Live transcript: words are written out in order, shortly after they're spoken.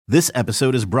This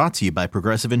episode is brought to you by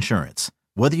Progressive Insurance.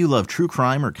 Whether you love true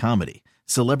crime or comedy,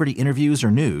 celebrity interviews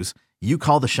or news, you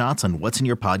call the shots on what's in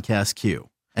your podcast queue.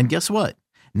 And guess what?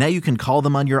 Now you can call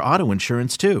them on your auto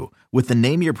insurance too with the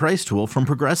Name Your Price tool from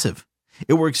Progressive.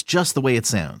 It works just the way it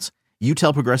sounds. You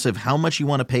tell Progressive how much you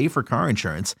want to pay for car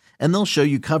insurance, and they'll show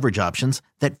you coverage options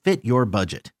that fit your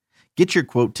budget. Get your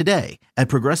quote today at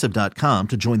Progressive.com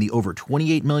to join the over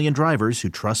 28 million drivers who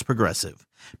trust Progressive.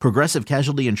 Progressive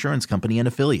Casualty Insurance Company and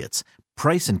Affiliates.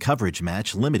 Price and coverage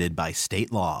match limited by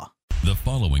state law. The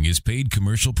following is paid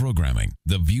commercial programming.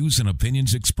 The views and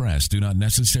opinions expressed do not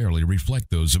necessarily reflect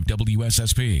those of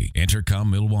WSSP,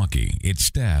 Intercom Milwaukee, its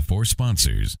staff, or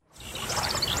sponsors.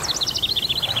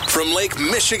 From Lake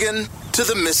Michigan to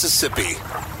the Mississippi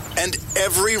and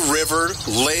every river,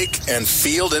 lake, and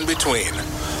field in between,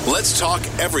 let's talk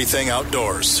everything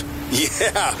outdoors.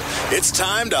 Yeah, it's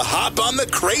time to hop on the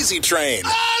crazy train.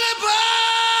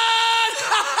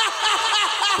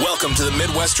 Welcome to the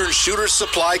Midwestern Shooter's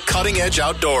Supply Cutting Edge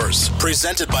Outdoors,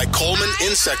 presented by Coleman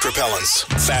Insect Repellents.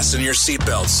 Fasten your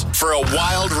seatbelts for a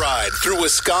wild ride through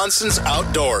Wisconsin's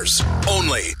outdoors.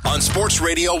 Only on Sports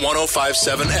Radio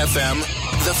 105.7 FM,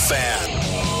 The Fan.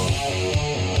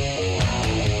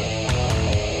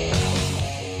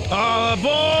 All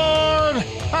aboard!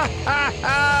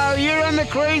 You're on the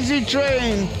crazy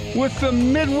train with the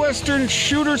Midwestern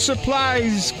Shooter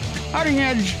Supplies Cutting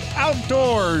Edge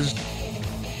Outdoors.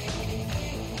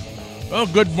 Well,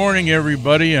 good morning,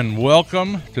 everybody, and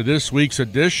welcome to this week's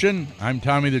edition. I'm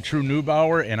Tommy the True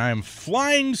Neubauer, and I'm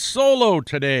flying solo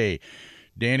today.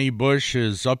 Danny Bush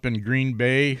is up in Green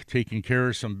Bay taking care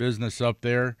of some business up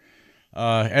there.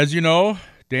 As you know,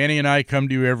 Danny and I come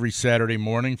to you every Saturday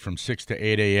morning from 6 to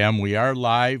 8 a.m. We are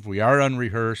live. We are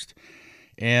unrehearsed.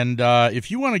 And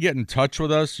if you want to get in touch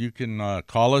with us, you can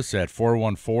call us at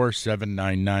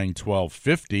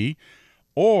 414-799-1250.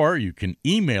 Or you can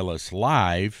email us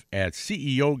live at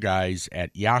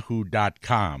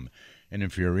ceoguys@yahoo.com. And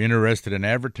if you're interested in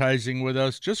advertising with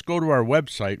us, just go to our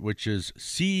website, which is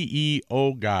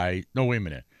ceoguys. No, wait a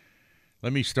minute.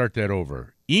 Let me start that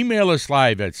over. Email us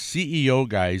live at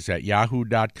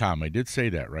ceoguys@yahoo.com. I did say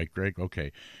that, right, Greg?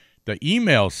 Okay. The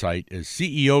email site is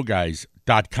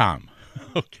ceoguys.com.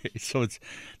 Okay, so it's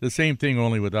the same thing,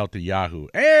 only without the Yahoo.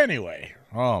 Anyway,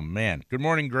 oh, man. Good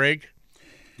morning, Greg.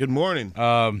 Good morning.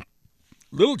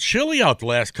 Little chilly out the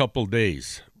last couple of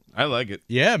days. I like it.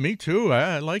 Yeah, me too.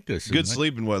 I like this. Good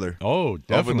sleeping weather. Oh,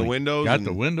 definitely. Open the windows. Got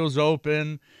the windows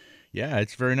open. Yeah,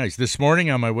 it's very nice. This morning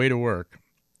on my way to work,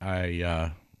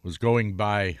 I was going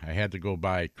by, I had to go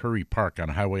by Curry Park on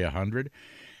Highway 100,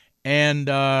 and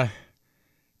there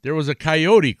was a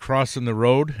coyote crossing the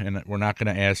road, and we're not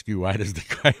going to ask you why does the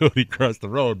coyote cross the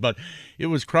road, but it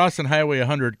was crossing Highway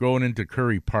 100 going into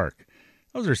Curry Park.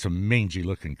 Those are some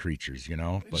mangy-looking creatures, you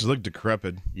know. They just look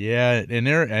decrepit. Yeah,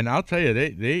 and I'll tell you,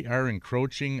 they are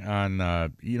encroaching on,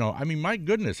 I mean, my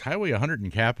goodness, Highway 100 in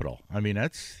Capitol. I mean,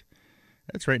 that's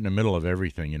right in the middle of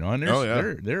everything, you know. And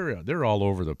they're all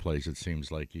over the place. It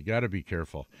seems like you got to be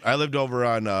careful. I lived over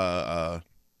on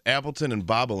Appleton and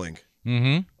Bobolink,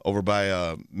 over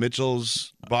by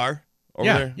Mitchell's Bar over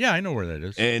there. Yeah, I know where that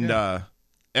is. And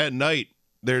at night,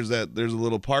 there's a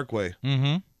little parkway.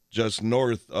 Just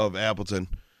north of Appleton,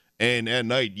 and at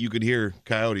night you could hear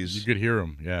coyotes. You could hear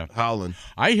them, yeah, howling.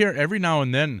 I hear every now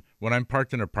and then when I'm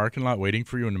parked in a parking lot waiting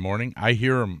for you in the morning. I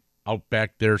hear them out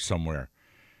back there somewhere,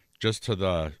 just to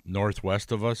the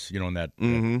northwest of us. You know, in that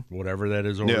whatever that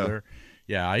is over there.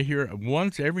 Yeah, I hear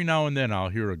once every now and then. I'll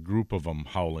hear a group of them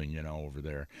howling, you know, over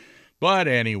there. But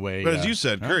anyway, but as you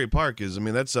said, Curry Park is. I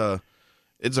mean, it's a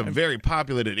very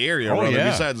populated area. Oh, yeah.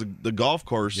 Besides the golf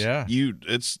course,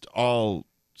 it's all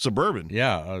suburban.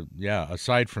 Yeah.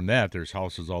 Aside from that, there's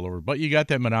houses all over. But you got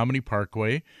that Menominee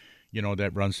Parkway, you know,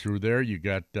 that runs through there. You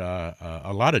got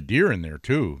a lot of deer in there,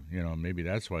 too. You know, maybe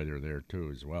that's why they're there,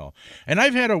 too, as well. And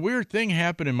I've had a weird thing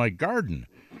happen in my garden.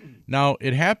 Now,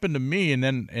 it happened to me, and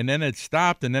then it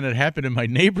stopped, and then it happened in my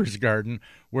neighbor's garden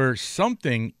where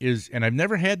something is, and I've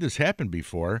never had this happen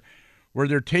before, where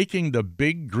they're taking the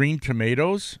big green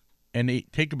tomatoes, and they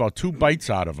take about 2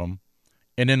 bites out of them,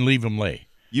 and then leave them lay.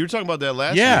 You were talking about that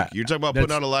last week. You were talking about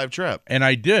putting out a live trap. And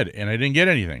I did, and I didn't get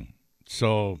anything.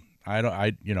 So I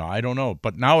don't know.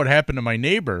 But now it happened to my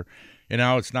neighbor, and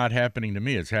now it's not happening to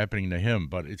me. It's happening to him.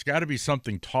 But it's got to be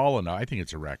something tall enough. I think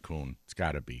it's a raccoon. It's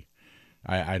got to be.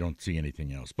 I don't see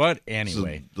anything else. But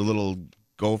anyway. So the little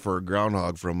gopher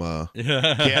groundhog from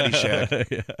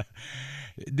Caddyshack.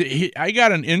 I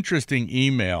got an interesting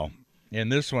email,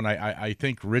 and this one I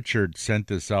think Richard sent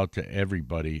this out to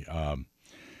everybody.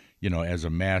 as a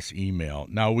mass email.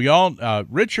 Now, we all,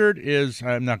 Richard is,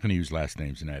 I'm not going to use last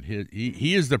names in that.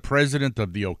 He is the president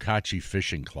of the Okauchee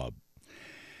Fishing Club.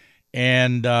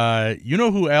 And you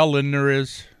know who Al Lindner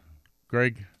is,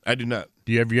 Greg? I do not.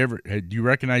 Do you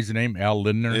recognize the name Al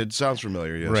Lindner? It sounds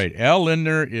familiar, yes. Right. Al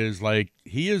Lindner is like,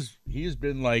 he has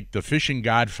been like the fishing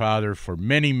godfather for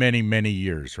many, many, many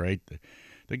years, right?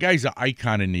 The guy's an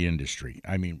icon in the industry.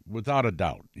 I mean, without a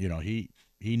doubt.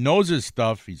 He knows his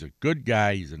stuff. He's a good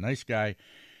guy. He's a nice guy,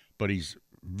 but he's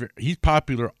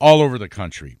popular all over the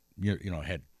country.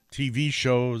 Had TV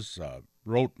shows,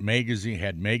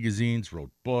 had magazines,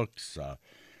 wrote books,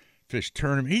 fish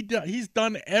tournament. He's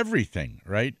done everything,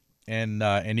 right?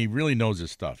 And he really knows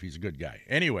his stuff. He's a good guy.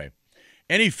 Anyway,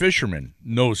 any fisherman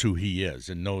knows who he is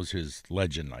and knows his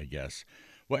legend, I guess.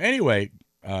 Well, anyway,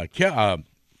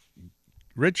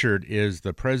 Richard is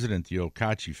the president of the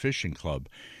Okauchee Fishing Club,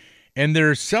 and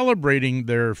they're celebrating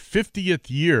their 50th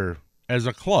year as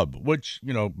a club, which,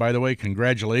 by the way,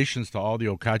 congratulations to all the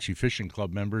Okauchee Fishing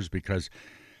Club members, because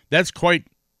that's quite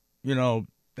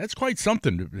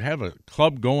something to have a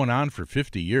club going on for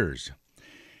 50 years.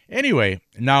 Anyway,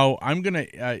 now I'm going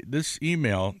to, this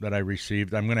email that I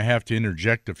received, I'm going to have to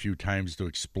interject a few times to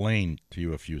explain to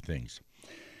you a few things.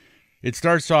 It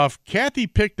starts off, Kathy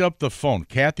picked up the phone.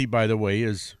 Kathy, by the way,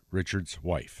 is Richard's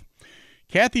wife.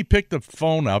 Kathy picked the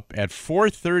phone up at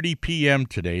 4:30 p.m.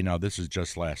 today. Now, this is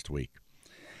just last week.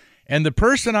 And the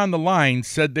person on the line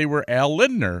said they were Al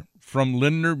Lindner from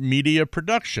Lindner Media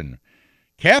Production.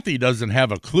 Kathy doesn't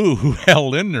have a clue who Al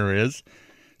Lindner is,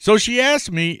 so she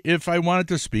asked me if I wanted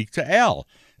to speak to Al.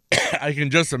 I can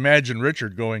just imagine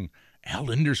Richard going, Al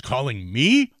Lindner's calling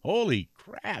me? Holy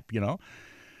crap,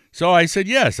 So I said,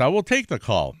 yes, I will take the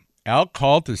call. Al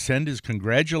called to send his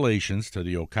congratulations to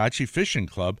the Okauchee Fishing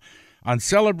Club on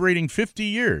celebrating 50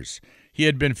 years. He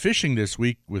had been fishing this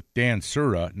week with Dan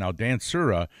Sura. Now, Dan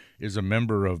Sura is a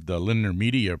member of the Lindner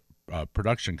Media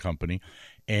Production Company,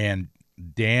 and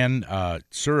Dan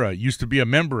Sura used to be a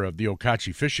member of the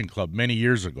Okauchee Fishing Club many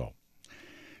years ago.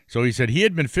 So he said he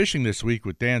had been fishing this week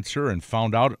with Dan Sura and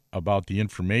found out about the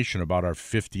information about our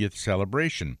 50th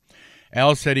celebration.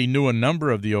 Al said he knew a number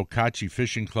of the Okauchee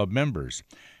Fishing Club members.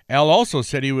 Al also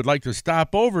said he would like to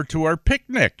stop over to our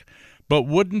picnic, but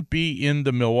wouldn't be in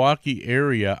the Milwaukee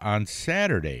area on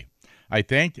Saturday. I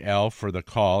thanked Al for the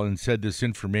call and said this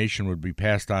information would be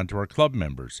passed on to our club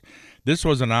members. This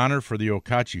was an honor for the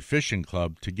Okauchee Fishing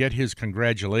Club to get his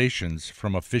congratulations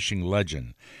from a fishing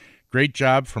legend. Great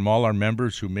job from all our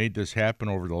members who made this happen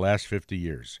over the last 50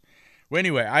 years. Well,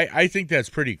 anyway, I think that's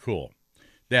pretty cool.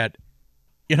 That,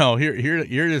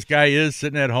 here this guy is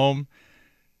sitting at home,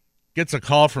 gets a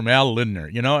call from Al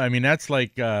Lindner. I mean, that's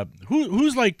like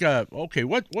who's like okay,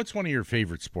 what's one of your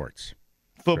favorite sports?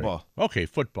 Football. Right. Okay,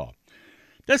 football.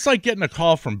 That's like getting a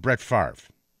call from Brett Favre.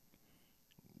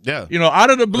 Yeah.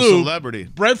 Out of the blue, a celebrity.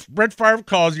 Brett Favre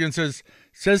calls you and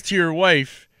says to your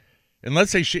wife, and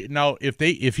let's say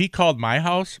if he called my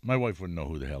house, my wife wouldn't know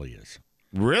who the hell he is.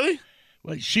 Really?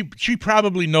 Well, she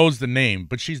probably knows the name,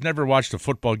 but she's never watched a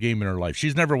football game in her life.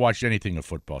 She's never watched anything of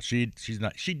football. She'd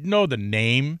know the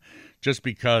name just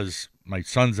because my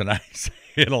sons and I say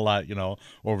it a lot,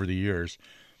 over the years.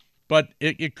 But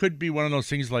it could be one of those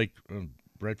things like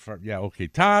Brett Favre. Yeah, okay,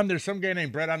 Tom, there's some guy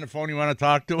named Brett on the phone. You want to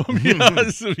talk to him?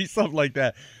 This would be something like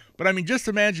that. But I mean, just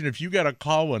imagine if you got a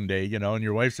call one day, and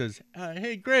your wife says,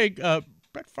 "Hey, Greg,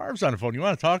 Brett Favre's on the phone. You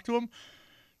want to talk to him?"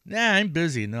 Nah, I'm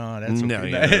busy. No, that's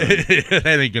okay.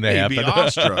 That ain't gonna happen. Be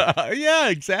awestruck. Yeah,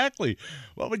 exactly.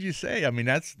 What would you say? I mean,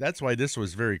 that's why this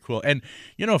was very cool. And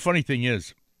funny thing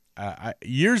is,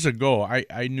 years ago,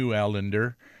 I knew Al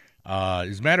Lindner.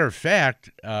 As a matter of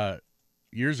fact,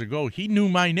 years ago, he knew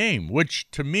my name, which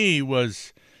to me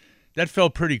that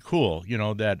felt pretty cool.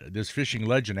 That this fishing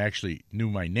legend actually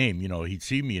knew my name. He'd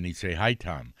see me and he'd say, "Hi,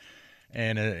 Tom,"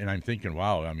 and I'm thinking,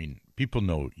 wow. I mean, people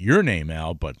know your name,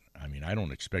 Al, but I mean, I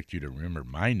don't expect you to remember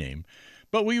my name.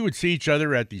 But we would see each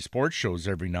other at these sports shows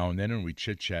every now and then, and we'd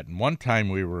chit chat. And one time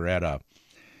we were at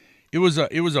it was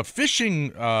a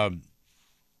fishing.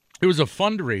 It was a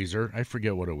fundraiser. I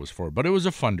forget what it was for, but it was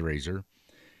a fundraiser.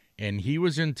 And he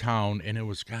was in town, and it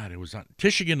was on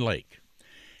Tishigan Lake.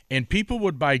 And people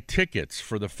would buy tickets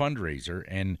for the fundraiser,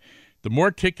 and the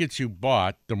more tickets you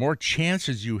bought, the more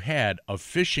chances you had of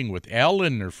fishing with Al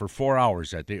Lindner for 4 hours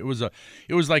that day. It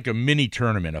was like a mini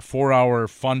tournament, a 4-hour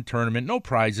fun tournament, no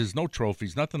prizes, no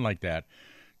trophies, nothing like that.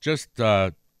 Just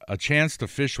a chance to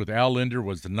fish with Al Lindner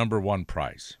was the number one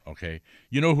prize, okay?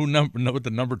 You know what the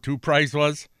number two prize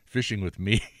was? Fishing with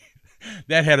me.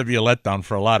 that had to be a letdown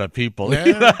for a lot of people.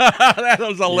 Yeah. That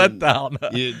was a letdown.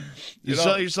 You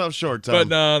sell yourself short, Tom. But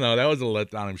no, that was a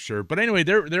letdown, I'm sure. But anyway,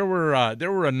 there were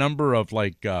a number of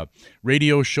like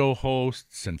radio show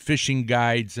hosts and fishing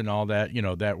guides and all that,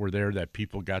 that were there that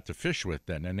people got to fish with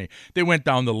then, and they went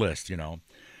down the list,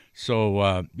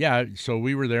 So so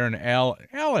we were there, and Al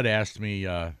had asked me.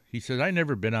 He says, "I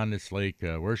never been on this lake.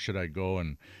 Where should I go?"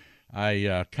 And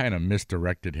I kind of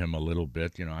misdirected him a little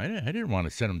bit. I didn't want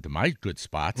to send him to my good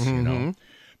spots,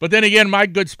 But then again, my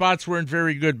good spots weren't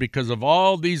very good because of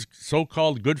all these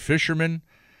so-called good fishermen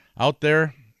out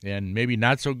there, and maybe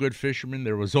not so good fishermen.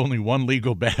 There was only one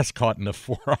legal bass caught in the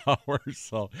 4 hours,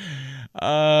 so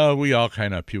we all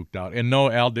kind of puked out. And no,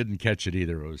 Al didn't catch it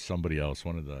either. It was somebody else,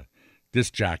 one of the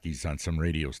disc jockeys on some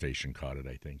radio station caught it,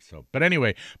 I think. So, but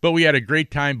anyway, we had a great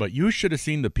time. But you should have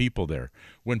seen the people there.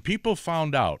 When people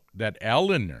found out that Al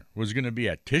Lindner was going to be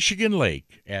at Tishigan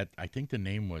Lake at, I think the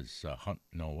name was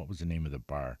what was the name of the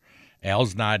bar?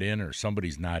 Al's Not In, or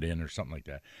Somebody's Not In, or something like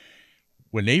that.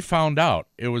 When they found out,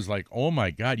 it was like, oh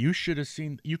my God, you should have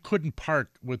seen. You couldn't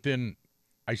park within,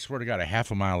 I swear to God, a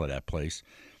half a mile of that place,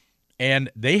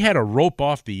 and they had to rope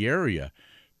off the area.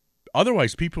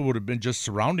 Otherwise, people would have been just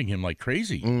surrounding him like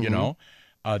crazy,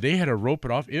 They had to rope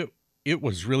it off. It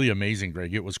was really amazing,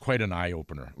 Greg. It was quite an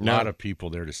eye-opener. A lot of people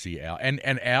there to see Al. And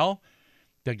Al,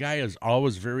 the guy is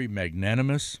always very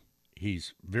magnanimous.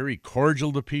 He's very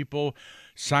cordial to people,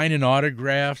 signing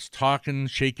autographs, talking,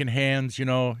 shaking hands,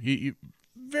 He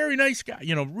very nice guy,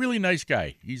 really nice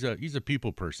guy. He's a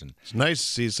people person. It's nice to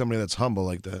see somebody that's humble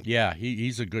like that. Yeah,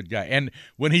 he's a good guy. And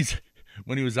when he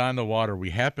was on the water, we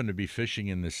happened to be fishing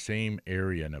in the same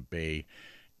area in a bay,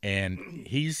 and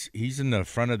he's in the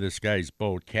front of this guy's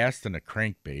boat casting a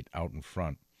crankbait out in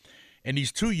front. And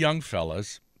these two young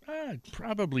fellas,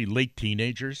 probably late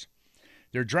teenagers,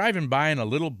 they're driving by in a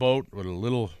little boat with a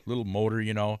little motor,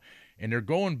 and they're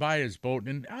going by his boat,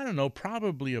 and I don't know,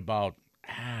 probably about,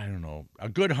 a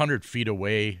good 100 feet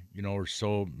away, or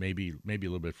so, maybe a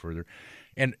little bit further.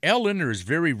 And Al Lindner is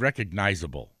very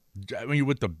recognizable. I mean,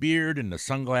 with the beard and the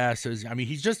sunglasses, I mean,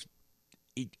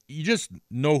 you just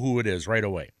know who it is right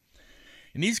away.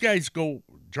 And these guys go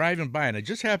driving by, and I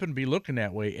just happened to be looking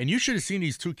that way, and you should have seen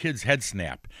these two kids' head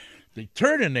snap. They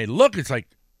turn and they look, and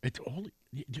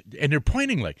they're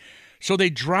pointing like, so they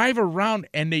drive around,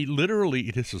 and they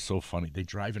literally, this is so funny, they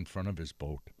drive in front of his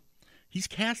boat. He's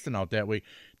casting out that way.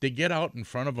 They get out in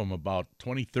front of him about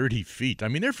 20, 30 feet. I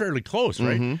mean, they're fairly close,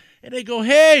 right? And they go,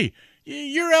 "Hey,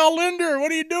 you're Al Lindner. What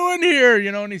are you doing here?"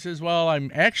 And he says, "Well, I'm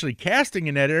actually casting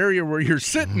in that area where you're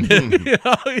sitting in."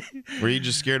 Where you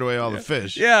just scared away all the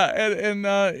fish. Yeah, and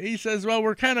he says, "Well,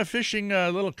 we're kind of fishing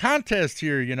a little contest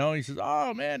here, He says,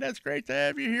 "Oh, man, that's great to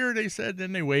have you here," they said.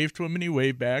 Then they waved to him, and he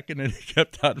waved back, and then he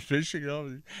kept on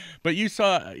fishing. But you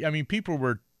saw, I mean, people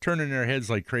were turning their heads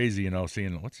like crazy,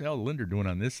 seeing, what's Al Lindner doing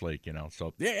on this lake,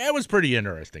 So, yeah, it was pretty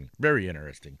interesting, very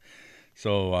interesting.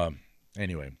 So,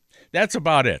 anyway, that's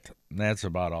about it. That's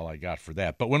about all I got for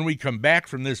that. But when we come back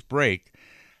from this break,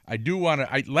 I do want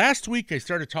to, last week I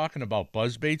started talking about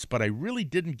buzzbaits, but I really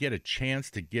didn't get a chance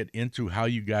to get into how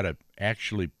you got to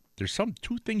actually, there's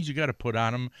two things you got to put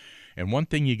on them, and one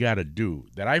thing you got to do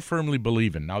that I firmly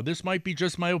believe in. Now, this might be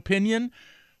just my opinion,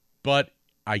 but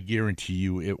I guarantee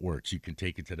you it works. You can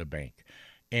take it to the bank.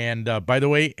 And by the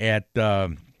way, at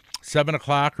 7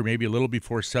 o'clock or maybe a little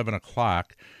before 7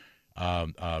 o'clock,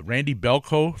 Randy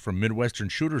Belko from Midwestern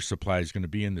Shooter Supply is going to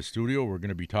be in the studio. We're going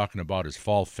to be talking about his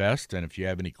Fall Fest, and if you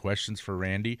have any questions for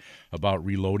Randy about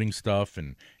reloading stuff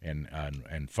and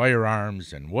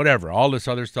firearms and whatever, all this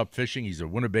other stuff, fishing, he's a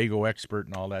Winnebago expert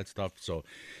and all that stuff. So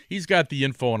he's got the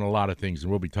info on a lot of things, and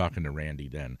we'll be talking to Randy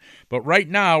then. But right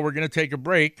now, we're going to take a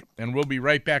break, and we'll be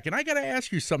right back. And I got to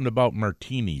ask you something about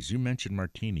martinis. You mentioned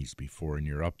martinis before in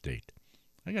your update.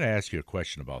 I got to ask you a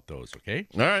question about those, okay?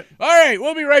 All right. All right,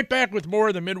 we'll be right back with more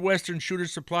of the Midwestern Shooter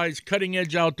Supplies Cutting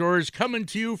Edge Outdoors, coming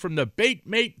to you from the Bait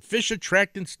Mate Fish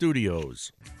Attractant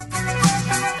Studios.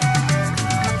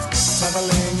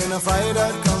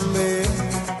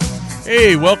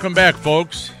 Hey, welcome back,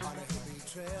 folks.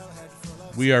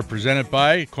 We are presented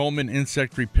by Coleman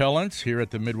Insect Repellents here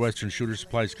at the Midwestern Shooter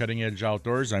Supplies Cutting Edge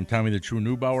Outdoors. I'm Tommy the True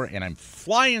Neubauer, and I'm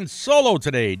flying solo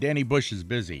today. Danny Bush is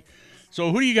busy. So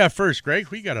who do you got first, Greg?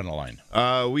 Who you got on the line?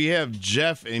 We have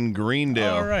Jeff in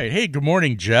Greendale. All right. Hey, good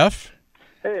morning, Jeff.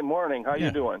 Hey, morning. How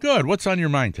you doing? Good. What's on your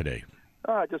mind today?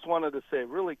 I just wanted to say,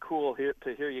 really cool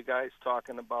to hear you guys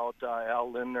talking about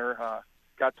Al Lindner.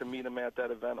 Got to meet him at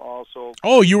that event also.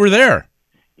 Oh, you were there?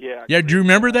 Yeah. Yeah, do you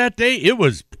remember that day? It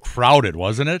was crowded,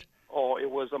 wasn't it? Oh,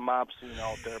 it was a mob scene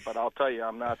out there, but I'll tell you,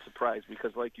 I'm not surprised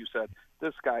because, like you said,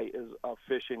 this guy is a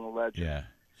fishing legend. Yeah.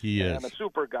 He and is. a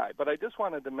super guy. But I just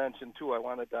wanted to mention, too, I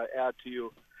wanted to add to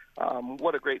you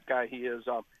what a great guy he is.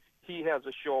 He has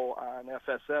a show on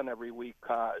FSN every week,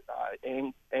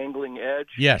 Angling Edge.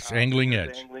 Yes, Angling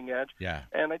Edge. Angling Edge. Yeah.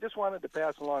 And I just wanted to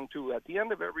pass along, too, at the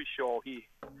end of every show, he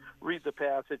reads a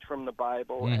passage from the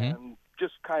Bible and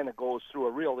just kind of goes through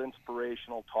a real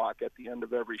inspirational talk at the end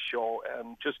of every show.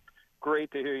 And just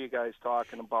great to hear you guys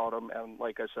talking about him. And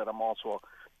like I said, I'm also a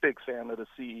big fan of the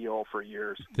CEO for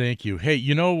years. Thank you. Hey,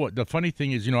 you know what? The funny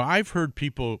thing is, I've heard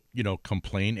people,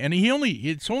 complain, and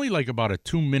it's only like about a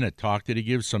 2-minute talk that he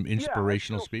gives some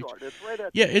inspirational speech. Short. It's right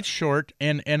at It's short,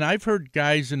 and I've heard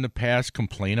guys in the past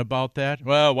complain about that.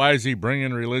 Well, why is he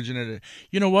bringing religion in it?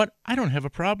 You know what? I don't have a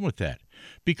problem with that.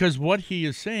 Because what he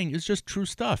is saying is just true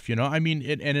stuff, I mean,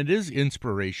 and it is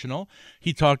inspirational.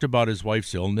 He talked about his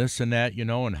wife's illness and that,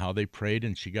 and how they prayed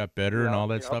and she got better and all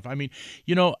that stuff. I mean,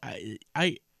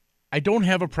 I don't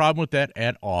have a problem with that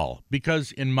at all,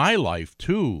 because in my life,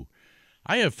 too,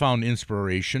 I have found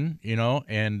inspiration,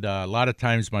 and a lot of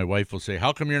times my wife will say,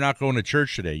 how come you're not going to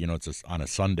church today? It's on a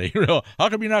Sunday. How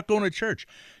come you're not going to church?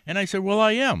 And I said, well,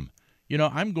 I am.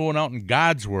 I'm going out in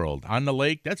God's world on the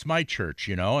lake. That's my church,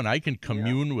 and I can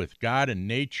commune with God and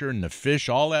nature and the fish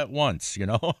all at once,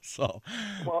 So,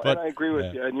 and I agree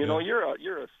with you. And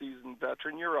you're a seasoned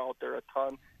veteran. You're out there a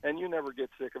ton, and you never get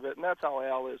sick of it. And that's how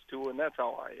Al is too, and that's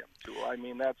how I am too. I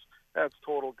mean, that's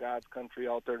total God's country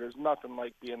out there. There's nothing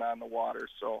like being on the water.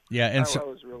 So and that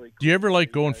was really cool. Do you ever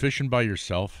like going fishing by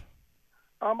yourself?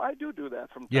 I do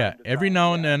that from time to time. Every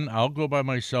now and then I'll go by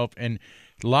myself, and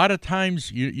a lot of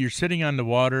times you're sitting on the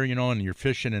water, and you're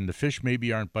fishing, and the fish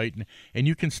maybe aren't biting, and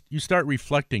you start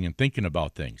reflecting and thinking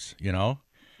about things, Yeah,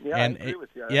 and, I agree with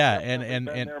you. Yeah, I've and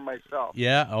been there myself.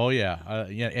 Yeah, oh yeah,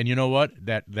 and you know what?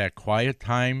 That quiet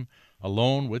time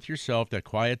alone with yourself, that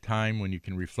quiet time when you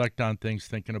can reflect on things,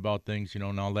 thinking about things,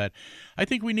 and all that. I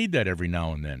think we need that every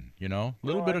now and then, a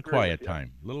little bit of quiet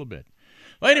time, a little bit.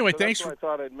 Well, anyway, thanks for. I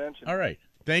thought I'd mention. All right.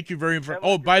 Thank you very much.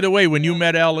 Oh, by the way, when you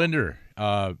met Al Lindner,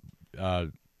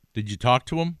 did you talk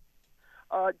to him?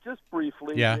 Just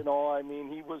briefly. Yeah. I mean,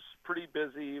 he was pretty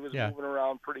busy. He was moving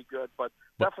around pretty good, but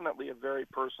definitely a very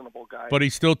personable guy. But he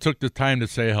still took the time to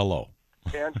say hello.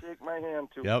 And shake my hand,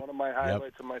 too. Yep. One of my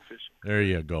highlights of my fishing. There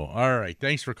you go. All right.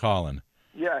 Thanks for calling.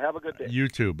 Yeah, have a good day. You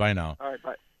too. Bye now. All right,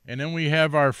 bye. And then we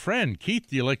have our friend, Keith,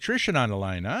 the electrician, on the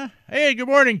line, huh? Hey, good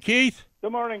morning, Keith.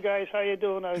 Good morning, guys. How you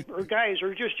doing? Or guys,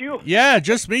 or just you? Yeah,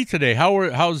 just me today.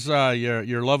 How's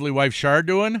your lovely wife, Shar,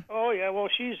 doing? Oh, yeah. Well,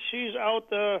 she's out.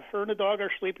 Her and the dog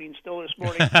are sleeping still this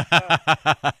morning.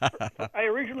 I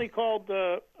originally called.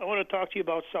 I want to talk to you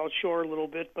about South Shore a little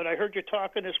bit, but I heard you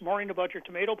talking this morning about your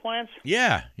tomato plants.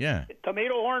 Yeah.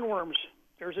 Tomato hornworms.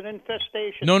 There's an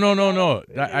infestation. No.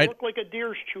 They look like a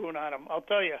deer's chewing on them, I'll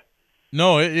tell you.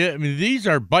 No, I mean, these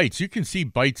are bites. You can see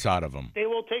bites out of them. They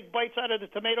will take bites out of the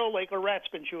tomato like a rat's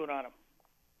been chewing on them.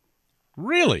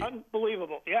 Really?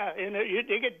 Unbelievable. Yeah, and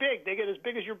they get big. They get as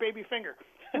big as your baby finger.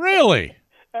 Really?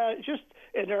 And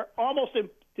they're almost.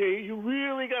 You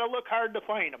really got to look hard to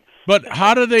find them. But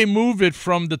how do they move it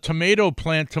from the tomato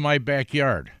plant to my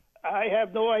backyard? I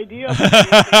have no idea.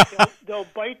 They'll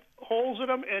bite holes in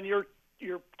them, and your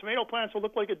tomato plants will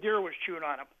look like a deer was chewing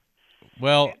on them.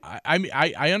 Well,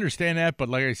 I understand that, but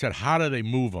like I said, how do they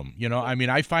move them? I mean,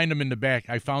 I find them in the back.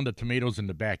 I found the tomatoes in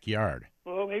the backyard.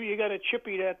 Well, maybe you got a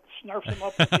chippy that snarfs them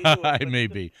up. When they do it,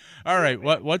 Maybe. All right.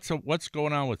 What's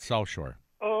going on with South Shore?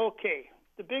 Okay.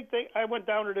 The big thing. I went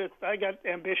down to I got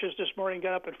ambitious this morning.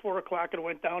 Got up at 4:00 and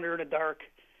went down there in the dark,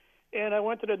 and I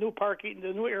went to the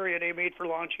new area they made for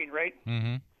launching. Right.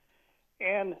 Mm-hmm.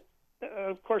 And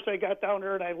of course, I got down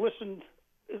there and I listened.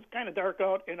 It's kind of dark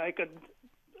out, and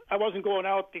I wasn't going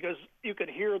out because you could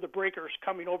hear the breakers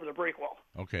coming over the break wall.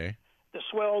 Okay. The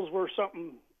swells were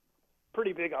something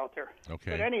pretty big out there.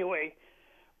 Okay. But anyway,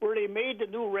 where they made the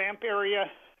new ramp area,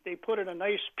 they put in a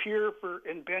nice pier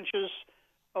and benches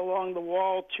along the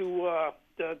wall to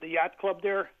the yacht club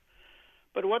there.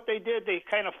 But what they did, they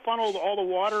kind of funneled all the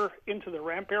water into the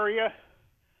ramp area.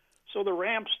 So the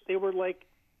ramps, they were like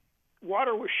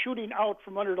water was shooting out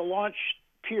from under the launch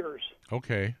piers.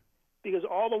 Okay. Because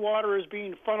all the water is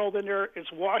being funneled in there.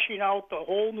 It's washing out the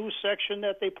whole new section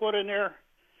that they put in there,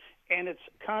 and it's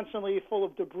constantly full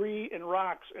of debris and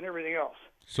rocks and everything else.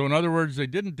 So, in other words, they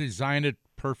didn't design it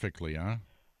perfectly, huh?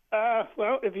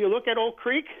 Well, if you look at Oak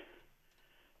Creek,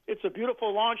 it's a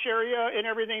beautiful launch area and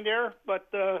everything there, but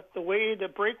the way the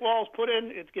break wall's put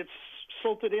in, it gets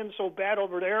silted in so bad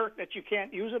over there that you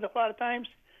can't use it a lot of times.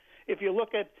 If you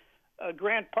look at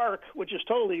Grant Park, which is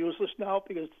totally useless now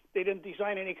because they didn't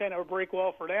design any kind of a break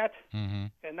wall for that. Mm-hmm.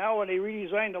 And now when they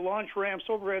redesigned the launch ramps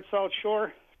over at South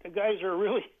Shore, the guys are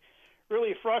really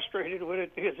really frustrated with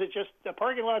it because the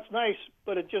parking lot's nice,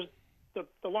 but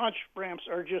the launch ramps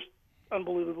are just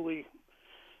unbelievably.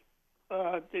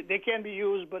 They can be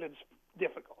used, but it's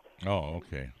difficult. Oh,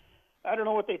 okay. I don't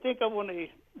know what they think of when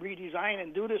they redesign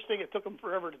and do this thing. It took them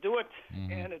forever to do it,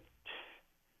 and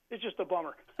it's just a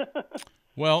bummer.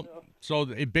 Well, so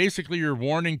basically you're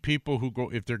warning people who go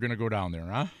if they're going to go down there,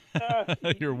 huh?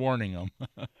 You're warning them.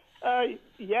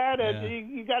 You got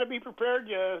to be prepared.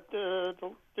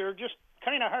 They're just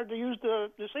kind of hard to use. The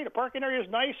parking area is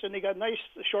nice, and they got nice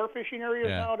shore fishing areas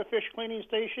now, the fish cleaning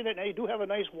station, and they do have a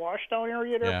nice wash down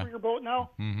area there for your boat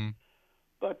now. Mm-hmm.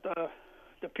 But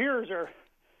the piers are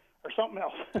something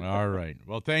else. All right.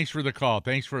 Well, thanks for the call.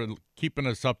 Thanks for keeping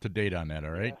us up to date on that,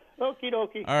 all right? Okie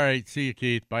dokie. All right. See you,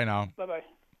 Keith. Bye now. Bye-bye.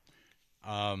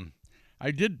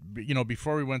 I did,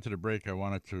 before we went to the break, I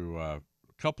wanted to, a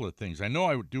couple of things. I know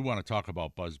I do want to talk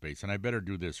about buzzbaits, and I better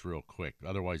do this real quick.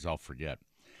 Otherwise, I'll forget.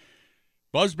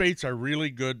 Buzzbaits are really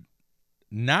good,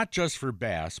 not just for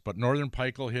bass, but northern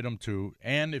pike will hit them too.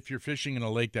 And if you're fishing in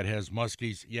a lake that has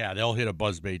muskies, they'll hit a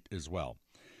buzzbait as well.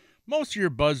 Most of your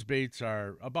buzzbaits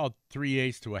are about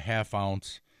 3/8 to a half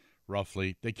ounce,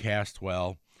 roughly. They cast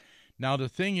well. Now, the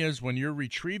thing is, when you're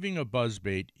retrieving a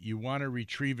buzzbait, you want to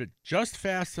retrieve it just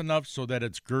fast enough so that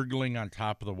it's gurgling on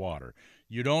top of the water.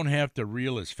 You don't have to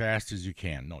reel as fast as you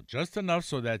can. No, just enough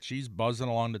so that she's buzzing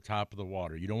along the top of the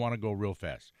water. You don't want to go real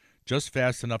fast. Just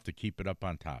fast enough to keep it up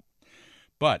on top.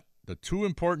 But the two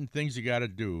important things you got to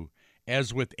do,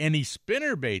 as with any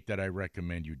spinnerbait that I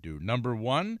recommend you do, number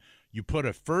one, you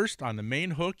put first on the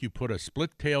main hook, you put a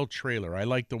split-tail trailer. I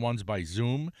like the ones by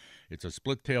Zoom. It's a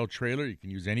split-tail trailer. You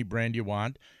can use any brand you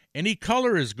want. Any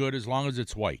color is good as long as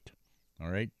it's white.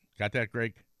 All right? Got that,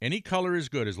 Greg? Any color is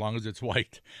good as long as it's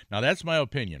white. Now, that's my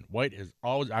opinion. White is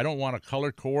always – I don't want to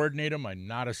color coordinate them. I'm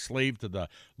not a slave to the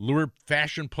lure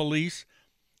fashion police.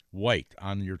 White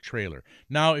on your trailer.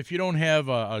 Now, if you don't have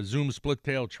a Zoom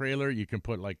split-tail trailer, you can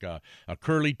put like a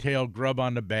curly-tail grub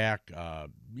on the back,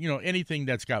 anything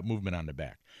that's got movement on the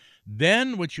back.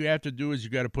 Then what you have to do is you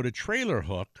got to put a trailer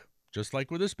hook, just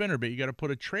like with a spinnerbait, you got to put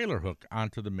a trailer hook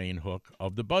onto the main hook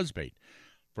of the buzzbait.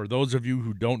 For those of you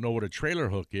who don't know what a trailer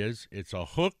hook is, it's a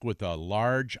hook with a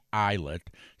large eyelet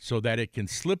so that it can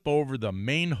slip over the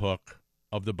main hook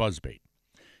of the buzzbait.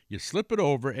 You slip it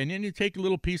over, and then you take a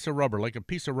little piece of rubber, like a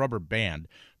piece of rubber band,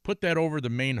 put that over the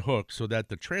main hook so that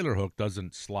the trailer hook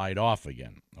doesn't slide off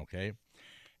again, okay?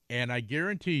 And I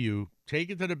guarantee you, take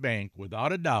it to the bank,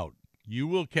 without a doubt, you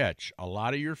will catch a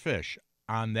lot of your fish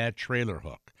on that trailer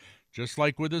hook. Just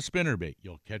like with a spinnerbait,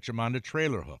 you'll catch them on the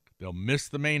trailer hook. They'll miss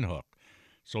the main hook.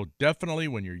 So definitely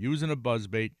when you're using a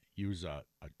buzzbait, use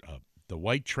the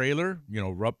white trailer,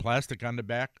 rub plastic on the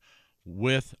back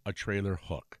with a trailer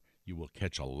hook. You will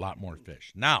catch a lot more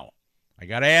fish. Now, I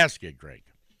got to ask you, Greg.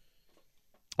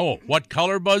 Oh, what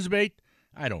color buzzbait?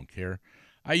 I don't care.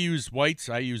 I use whites.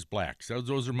 I use blacks.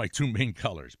 Those are my two main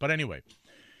colors. But anyway,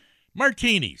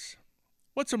 martinis.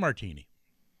 What's a martini?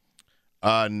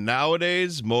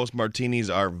 Nowadays, most martinis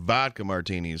are vodka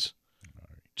martinis.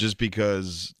 Right. Just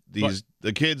because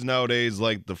the kids nowadays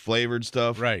like the flavored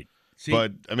stuff. Right. See,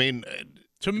 but, I mean,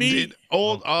 to me,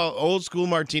 old school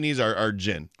martinis are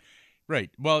gin. Right.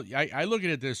 Well, I look at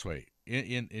it this way.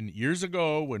 In years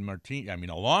ago, when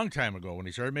a long time ago, when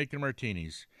they started making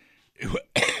martinis,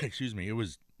 it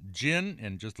was gin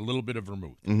and just a little bit of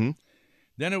vermouth. Mm-hmm.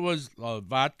 Then it was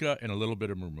vodka and a little bit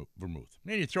of vermouth.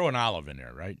 Then you throw an olive in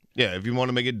there, right? Yeah, if you want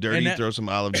to make it dirty, throw some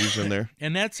olive juice in there.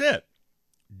 And that's it.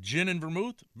 Gin and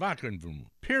vermouth, vodka and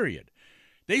vermouth, period.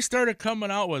 They started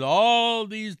coming out with all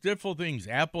these different things,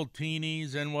 apple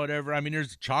teenies and whatever. I mean,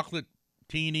 there's chocolate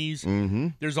teenies. Mm-hmm.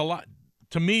 There's a lot.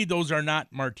 To me, those are not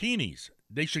martinis.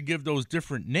 They should give those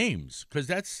different names because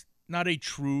that's not a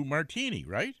true martini,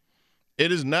 right?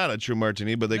 It is not a true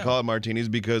martini, but they call it martinis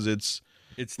because it's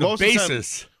the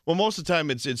basis. Most of the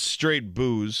time it's straight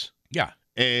booze. Yeah.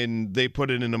 And they put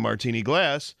it in a martini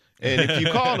glass. And if you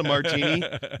call it a martini,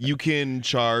 you can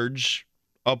charge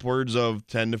upwards of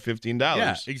 $10 to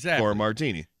 $15 for a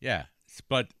martini. Yeah.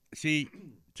 But see,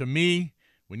 to me,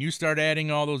 when you start adding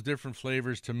all those different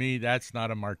flavors, to me, that's not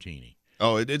a martini.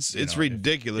 Oh, it's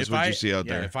ridiculous what you see out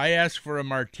there. If I ask for a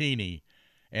martini,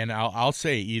 and I'll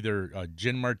say either a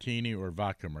gin martini or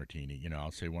vodka martini,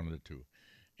 I'll say one of the two.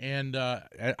 And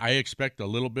I expect a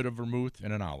little bit of vermouth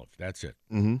and an olive. That's it.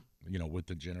 Mm-hmm. With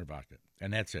the gin or vodka.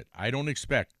 And that's it. I don't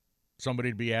expect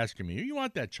somebody to be asking me, you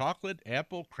want that chocolate,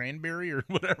 apple, cranberry, or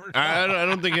whatever? I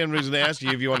don't think anybody's going to ask you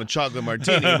if you want a chocolate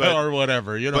martini. But, or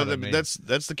whatever. What I mean. That's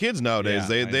the kids nowadays.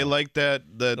 Yeah, they like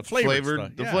the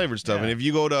flavored stuff. Yeah. And if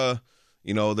you go to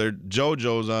they're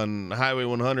JoJo's on Highway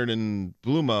 100 in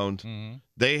Blue Mount. Mm-hmm.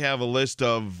 They have a list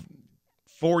of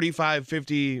 45,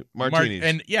 50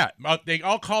 martinis. They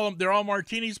all call them, they're all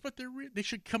martinis, but they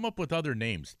should come up with other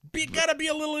names. Got to be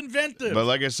a little inventive. But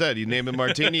like I said, you name it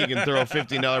martini, you can throw a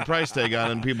 $15 price tag on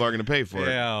it, and people are going to pay for it.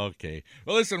 Yeah, okay.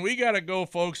 Well, listen, we got to go,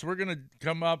 folks. We're going to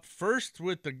come up first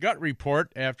with the gut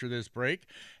report after this break,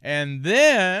 and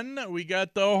then we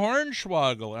got the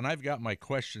Hornswoggle, and I've got my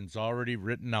questions already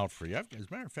written out for you. As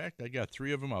a matter of fact, I got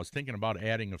 3 of them. I was thinking about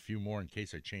adding a few more in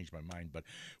case I change my mind, but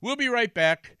we'll be right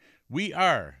back. We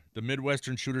are the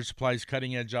Midwestern Shooter Supplies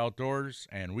Cutting Edge Outdoors,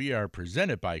 and we are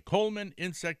presented by Coleman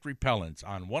Insect Repellents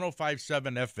on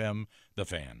 105.7 FM, The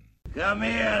Fan. Come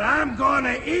here, I'm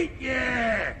gonna eat you!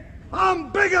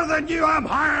 I'm bigger than you, I'm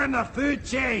higher in the food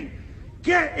chain!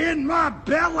 Get in my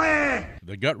belly!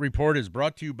 The Gut Report is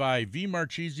brought to you by V.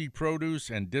 Marchese Produce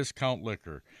and Discount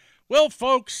Liquor. Well,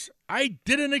 folks, I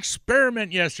did an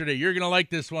experiment yesterday. You're gonna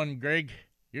like this one, Greg.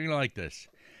 You're gonna like this.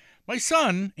 My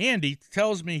son, Andy,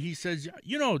 tells me, he says, Dad,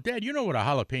 you know what a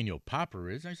jalapeno popper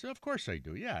is? I said, of course I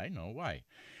do. Yeah, I know. Why?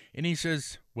 And he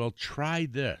says, well, try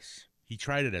this. He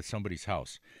tried it at somebody's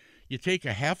house. You take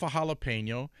a half a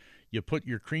jalapeno, you put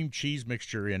your cream cheese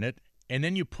mixture in it, and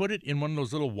then you put it in one of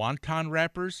those little wonton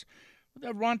wrappers.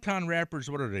 The wonton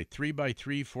wrappers, what are they,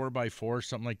 3x3, 4x4,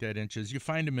 something like that inches. You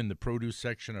find them in the produce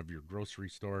section of your grocery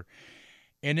store.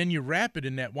 And then you wrap it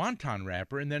in that wonton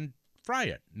wrapper and then fry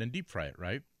it, and then deep fry it,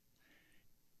 right?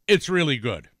 It's really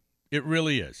good. It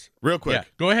really is. Real quick. Yeah,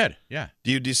 go ahead. Yeah.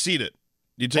 Do you deseed it?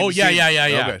 Yeah.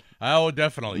 Okay. Oh,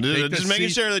 definitely. Just making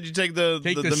sure that you take the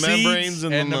membranes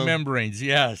and the membranes.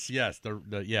 Yes. Yes.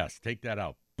 Take that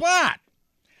out. But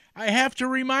I have to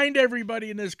remind everybody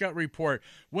in this gut report,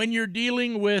 when you're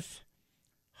dealing with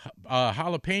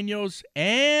jalapenos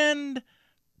and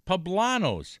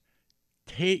poblanos,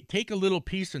 take a little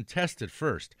piece and test it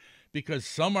first, because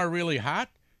some are really hot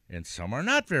and some are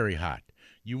not very hot.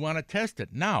 You want to test it.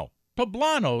 Now,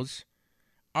 poblanos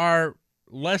are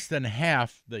less than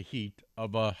half the heat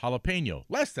of a jalapeno.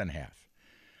 Less than half.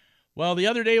 Well, the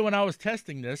other day when I was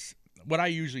testing this, what I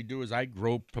usually do is I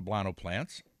grow poblano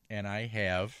plants, and I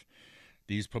have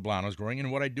these poblanos growing.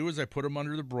 And what I do is I put them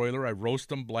under the broiler. I roast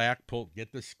them black,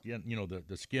 get the skin,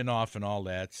 the skin off and all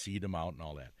that, seed them out and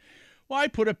all that. Well, I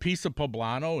put a piece of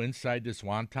poblano inside this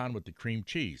wonton with the cream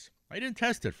cheese. I didn't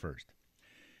test it first.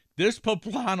 This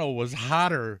poblano was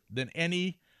hotter than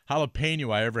any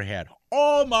jalapeno I ever had.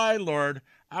 Oh, my Lord,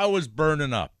 I was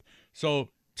burning up. So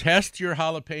test your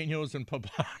jalapenos and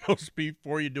poblanos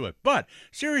before you do it. But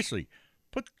seriously,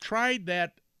 try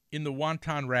that in the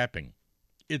wonton wrapping.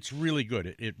 It's really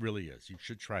good. It really is. You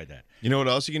should try that. You know what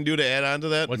else you can do to add on to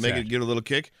that? Make it give a little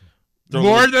kick?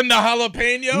 More than the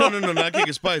jalapeno? No, not kick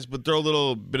of spice, but throw a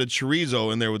little bit of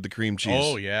chorizo in there with the cream cheese.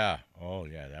 Oh, yeah,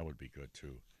 that would be good,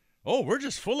 too. Oh, we're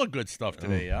just full of good stuff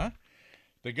today, huh?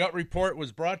 The Gut Report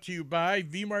was brought to you by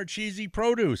V. Marchese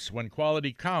Produce. When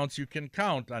quality counts, you can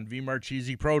count on V.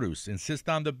 Marchese Produce. Insist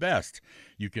on the best.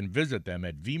 You can visit them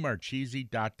at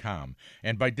vmarchese.com.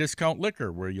 And by Discount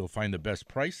Liquor, where you'll find the best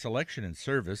price, selection, and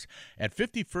service at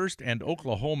 51st and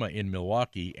Oklahoma in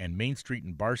Milwaukee and Main Street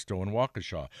in Barstow and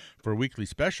Waukesha. For weekly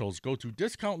specials, go to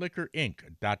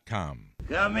discountliquorinc.com.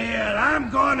 Come here,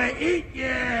 I'm gonna eat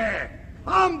you!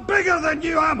 I'm bigger than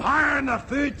you, I'm higher in the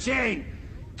food chain!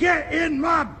 Get in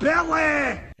my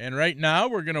belly! And right now,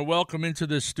 we're going to welcome into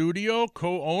the studio,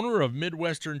 co-owner of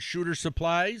Midwestern Shooter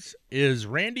Supplies, is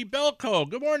Randy Belko.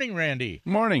 Good morning, Randy.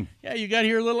 Morning. Yeah, you got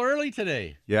here a little early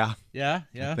today. Yeah.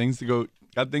 Got things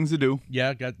to do.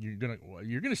 Yeah,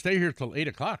 you're gonna stay here till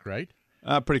 8:00, right?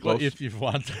 Pretty close. Well, if you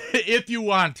want to. If you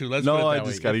want to. Let's put it that way. No, I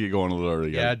just got to get going a little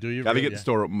early. Yeah, do you? Got to get the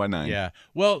store open by 9. Yeah.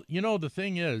 Well, the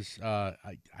thing is, I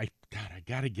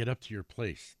got to get up to your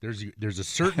place. There's a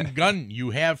certain gun you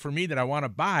have for me that I want to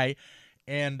buy,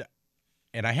 and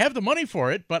I have the money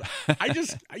for it, but I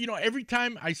just, every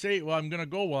time I say, well, I'm going to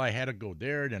go, well, I had to go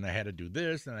there, and I had to do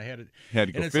this, and I had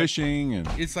to go fishing. And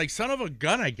it's like, son of a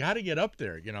gun, I got to get up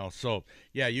there, So,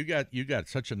 yeah, you got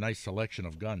such a nice selection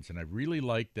of guns, and I really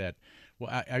like that. Well,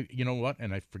 I you know what,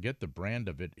 and I forget the brand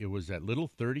of it. It was that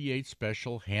little 38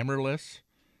 Special hammerless,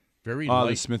 very light.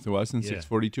 The Smith & Wesson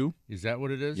 642. Is that what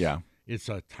it is? Yeah. It's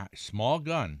a small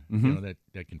gun,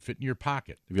 that can fit in your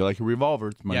pocket. If you like a revolver,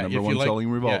 it's my number one selling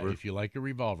revolver. Yeah, if you like a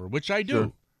revolver, which I do,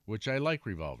 Sure. which I like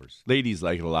revolvers. Ladies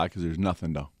like it a lot because there's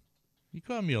nothing, though. You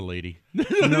call me a lady.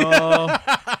 No.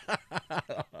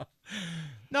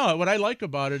 No, what I like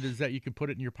about it is that you can put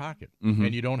it in your pocket,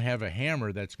 and you don't have a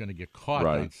hammer that's going to get caught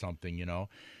on something,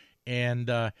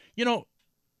 And,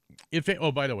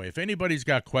 by the way, if anybody's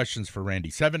got questions for Randy,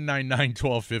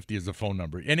 799-1250 is the phone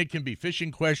number. And it can be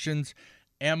fishing questions,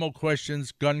 ammo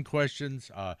questions, gun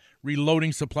questions,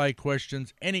 reloading supply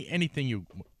questions, anything you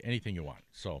want.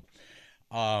 So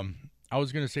I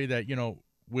was going to say that,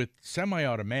 with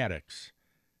semi-automatics,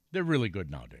 they're really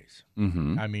good nowadays.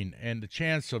 Mm-hmm. I mean, and the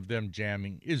chance of them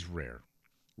jamming is rare.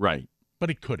 Right. But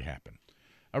it could happen.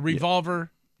 A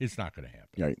revolver, it's not going to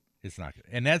happen. Right. It's not good,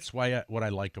 and that's why what I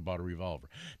like about a revolver.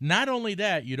 Not only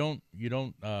that, you don't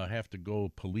have to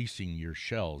go policing your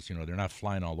shells. They're not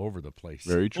flying all over the place.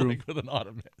 Very true. Like with an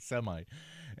automatic semi.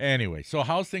 Anyway, so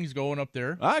how's things going up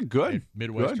there? Good. At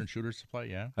Midwestern Shooter Supply,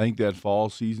 yeah. I think that fall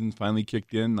season's finally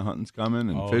kicked in. The hunting's coming,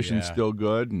 and fishing's still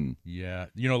good. And yeah,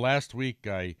 last week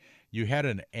you had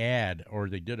an ad, or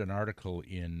they did an article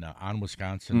in On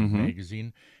Wisconsin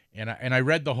magazine, and I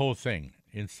read the whole thing.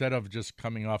 Instead of just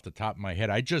coming off the top of my head,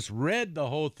 I just read the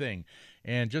whole thing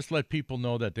and just let people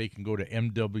know that they can go to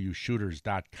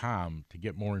mwshooters.com to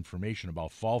get more information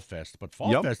about Fall Fest. But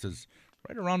Fall Fest is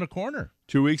right around the corner.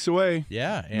 2 weeks away.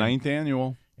 Yeah. 9th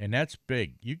annual. And that's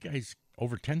big. You guys,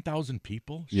 over 10,000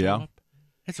 people show up?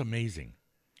 That's amazing.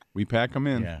 We pack them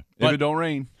in. Yeah. If it don't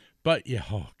rain. But,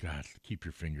 oh, God, keep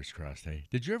your fingers crossed, hey?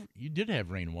 You did have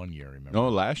rain one year, remember? No,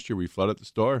 last year we flooded the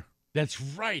store. That's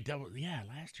right.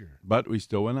 Last year. But we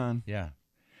still went on. Yeah.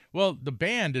 Well, the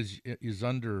band is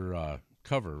under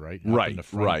cover, right? Right, in the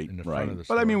front of the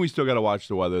store. But, I mean, we still got to watch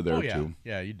the weather there, too. too.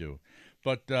 Yeah, you do.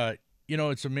 But,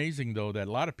 it's amazing, though, that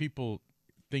a lot of people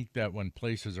think that when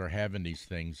places are having these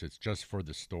things, it's just for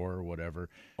the store or whatever.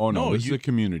 Oh, no, this is a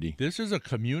community. This is a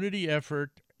community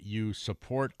effort. You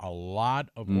support a lot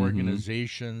of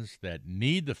organizations that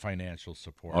need the financial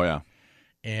support. Oh, yeah.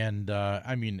 And,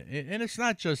 and it's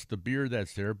not just the beer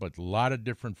that's there, but a lot of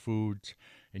different foods.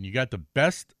 And you got the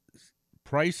best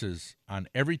prices on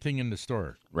everything in the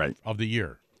store. Right. Of the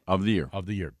year.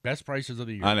 Best prices of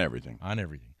the year. On everything.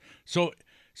 So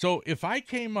if I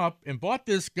came up and bought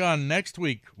this gun next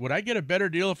week, would I get a better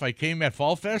deal if I came at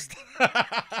Fall Fest?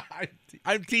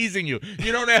 I'm teasing you.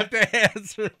 You don't have to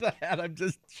answer that. I'm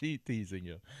just teasing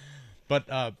you. But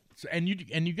tell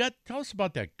us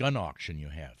about that gun auction you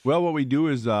have. Well, what we do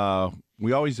is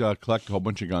we always collect a whole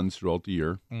bunch of guns throughout the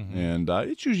year, and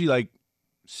it's usually like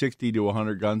 60 to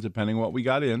 100 guns depending on what we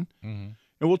got in.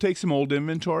 And we'll take some old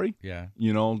inventory. Yeah.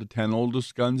 The 10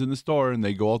 oldest guns in the store, and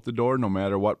they go out the door no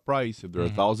matter what price. If they're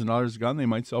 $1,000 a gun, they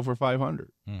might sell for $500.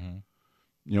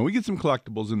 We get some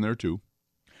collectibles in there too.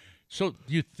 So,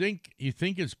 do you think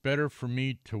it's better for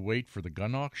me to wait for the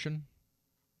gun auction?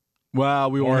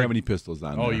 Well, we won't have any pistols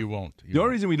on there. Oh, you won't. The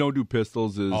only reason we don't do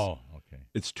pistols is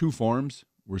it's two forms.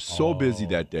 We're so busy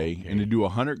that day, and to do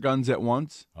 100 guns at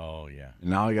once. Oh, yeah.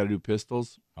 And now I got to do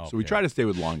pistols. Okay. So we try to stay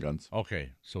with long guns.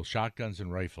 Okay, so shotguns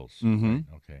and rifles. Right?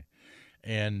 Okay.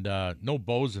 And no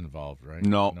bows involved, right?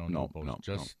 No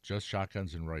bows. Just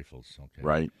shotguns and rifles. Okay.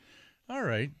 Right. All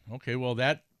right. Okay, well,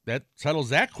 that settles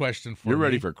that question for me. You're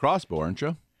ready for a crossbow, aren't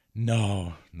you?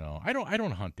 No. I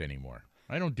don't hunt anymore.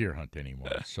 I don't deer hunt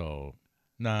anymore, so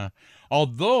nah.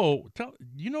 Although,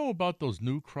 you know about those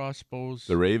new crossbows?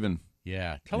 The Raven.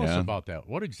 Yeah, tell us about that.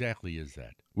 What exactly is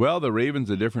that? Well, the Raven's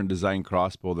a different design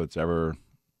crossbow that's ever.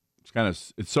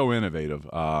 It's so innovative.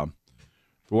 For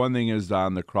one thing, is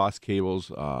on the cross cables,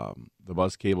 the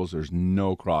bus cables. There's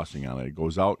no crossing on it. It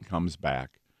goes out and comes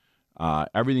back.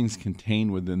 Everything's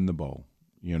contained within the bow.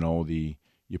 You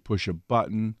push a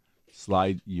button.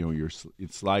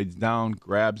 It slides down,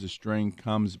 grabs the string,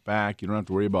 comes back. You don't have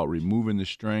to worry about removing the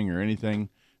string or anything.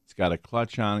 It's got a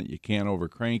clutch on it. You can't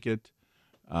overcrank it.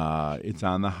 It's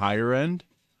on the higher end.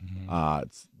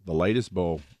 It's the lightest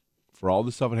bow. For all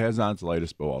the stuff it has on, it's the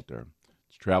lightest bow out there.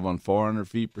 It's traveling 400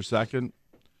 feet per second.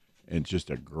 It's just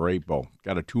a great bow.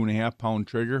 Got a 2.5-pound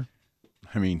trigger.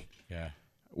 I mean,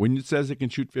 when it says it can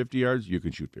shoot 50 yards, you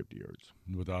can shoot 50 yards.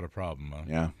 Without a problem, huh?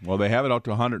 Yeah. Well, they have it out to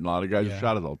 100, and a lot of guys have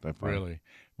shot it out that far. Really?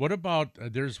 What about,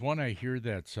 there's one I hear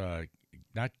that's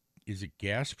is it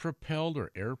gas-propelled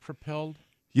or air-propelled?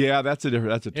 Yeah, that's a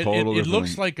total it different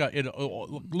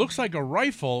looks like a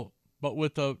rifle, but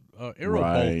with a arrow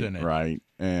bolt in it. Right,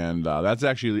 and that's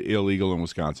actually illegal in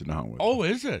Wisconsin to hunt with. Oh,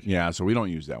 is it? Yeah, so we don't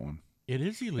use that one. It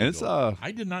is illegal. And it's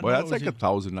I did not know. Well, that's like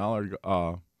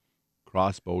 $1,000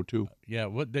 crossbow too. Yeah,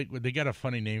 they got a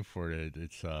funny name for it.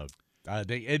 It's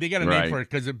they got a name for it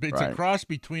because it's a cross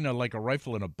between a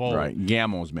rifle and a bow. Right,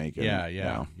 Gamo's making.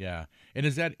 Yeah. And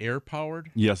is that air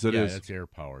powered? Yes, it is. Yeah, it's air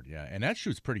powered. Yeah, and that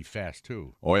shoots pretty fast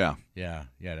too. Oh yeah. Yeah,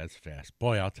 that's fast.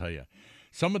 Boy, I'll tell you,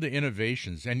 some of the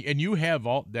innovations, and you have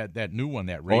all that new one,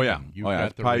 that Raven. Oh yeah. You've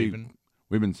got the Raven.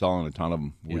 We've been selling a ton of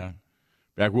them. Yeah.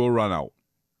 We'll run out.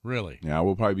 Really? Yeah,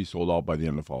 we'll probably be sold out by the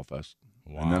end of Fall Fest.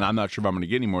 Wow. And then I'm not sure if I'm going to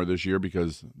get any more this year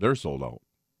because they're sold out.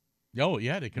 Oh,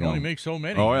 yeah, they can only make so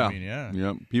many. Oh, yeah. I mean, yeah.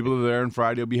 Yeah. People are there, and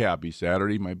Friday will be happy.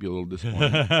 Saturday might be a little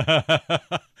disappointing.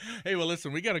 Hey, well,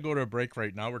 listen, we got to go to a break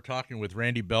right now. We're talking with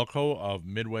Randy Belko of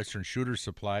Midwestern Shooter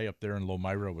Supply up there in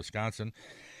Lomira, Wisconsin.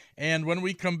 And when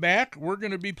we come back, we're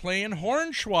going to be playing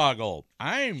Hornswoggle.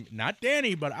 I'm not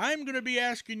Danny, but I'm going to be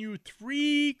asking you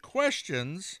 3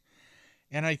 questions.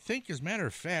 And I think, as a matter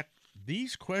of fact,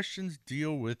 these questions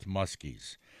deal with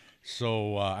muskies.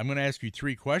 So I'm going to ask you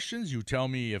 3 questions. You tell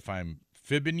me if I'm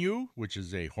fibbing you, which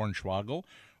is a Hornswoggle,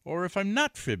 or if I'm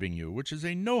not fibbing you, which is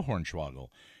a no Hornswoggle.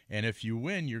 And if you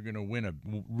win, you're going to win a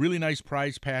really nice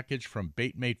prize package from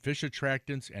Baitmate Fish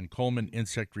Attractants and Coleman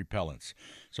Insect Repellents.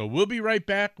 So we'll be right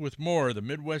back with more of the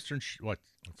Midwestern...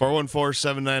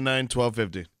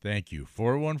 414-799-1250. Thank you.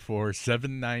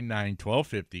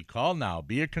 414-799-1250. Call now.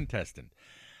 Be a contestant.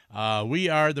 We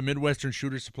are the Midwestern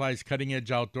Shooter Supplies Cutting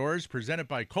Edge Outdoors, presented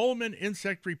by Coleman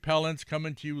Insect Repellents,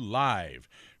 coming to you live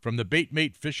from the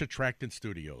Baitmate Fish Attractant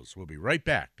Studios. We'll be right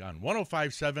back on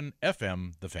 105.7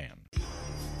 FM, The Fan.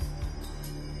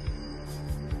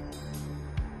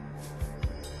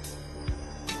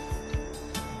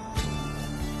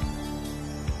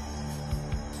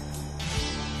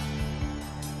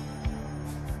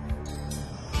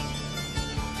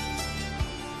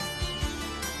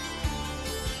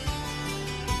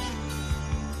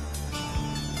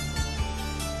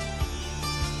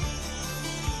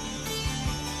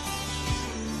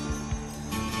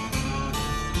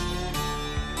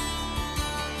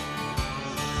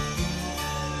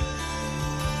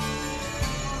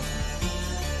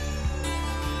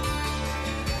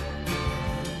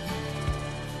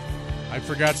 I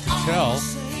forgot to tell,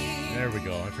 there we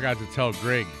go, I forgot to tell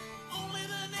Greg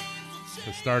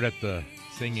to start at the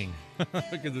singing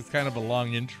because it's kind of a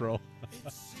long intro.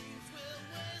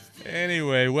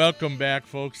 Anyway, welcome back,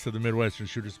 folks, to the Midwestern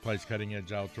Shooter Supplies Cutting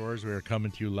Edge Outdoors. We are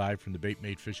coming to you live from the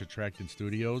Baitmate Fish Attractant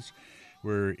Studios.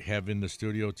 We have in the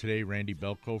studio today Randy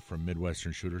Belko from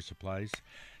Midwestern Shooter Supplies.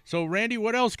 So, Randy,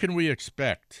 what else can we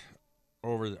expect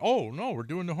over Oh, no, we're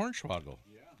doing the Hornswoggle.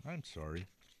 Yeah. I'm sorry.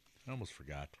 I almost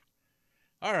forgot.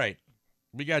 All right.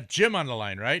 We got Jim on the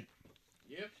line, right?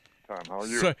 Yep. Tom, how are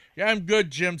you? So, yeah, I'm good,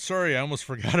 Jim. Sorry, I almost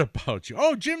forgot about you.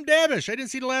 Oh, Jim Davish. I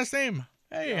didn't see the last name.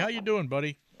 Hey, how you doing,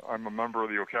 buddy? I'm a member of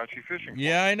the Okauchee Fishing Club.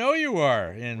 Yeah, I know you are.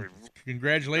 And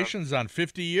congratulations on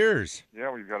 50 years.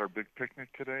 Yeah, we've got our big picnic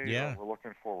today. Yeah. We're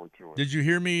looking forward to it. Did you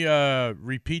hear me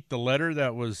repeat the letter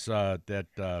that was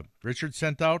that Richard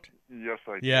sent out? Yes,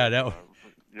 I did. Yeah, that was...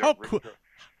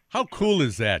 How cool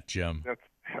is that, Jim? That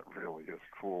really is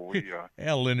cool.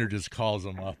 Al Linder just calls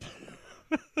him up.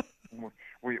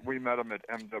 we met him at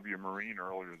MW Marine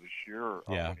earlier this year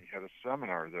when he had a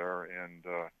seminar there, and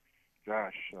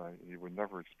you would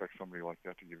never expect somebody like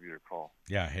that to give you a call.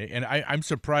 Yeah, hey, and I'm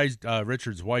surprised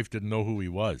Richard's wife didn't know who he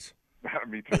was.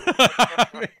 Me too.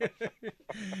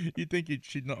 You think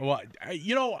she'd know? Well,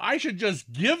 I should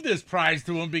just give this prize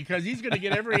to him because he's going to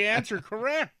get every answer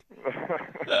correct.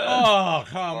 Oh,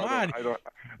 come on!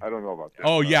 I don't know about that.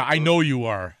 Oh yeah, I know you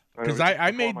are, because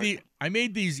I made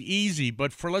these easy.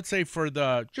 But let's say for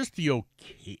a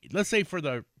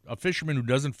fisherman who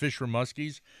doesn't fish for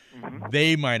muskies,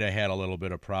 they might have had a little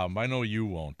bit of problem. I know you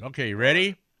won't. Okay,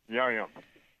 ready? Yeah, I am.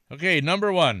 Okay,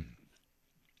 number 1.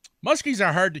 Muskies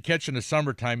are hard to catch in the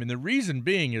summertime, and the reason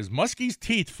being is muskies'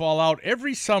 teeth fall out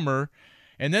every summer,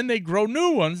 and then they grow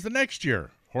new ones the next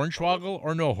year. Hornswoggle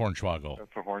or no Hornswoggle?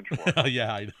 That's a Hornswoggle.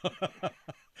 Yeah, I know.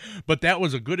 But that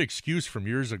was a good excuse from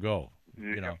years ago.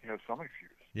 You have some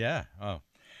excuse. Yeah. Oh.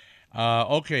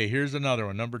 Okay, here's another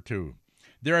one, number 2.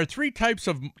 There are 3 types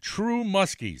of true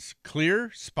muskies: clear,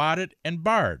 spotted, and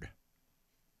barred.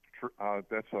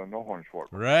 That's a no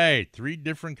Hornswoggle. Right, 3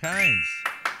 different kinds.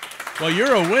 Well,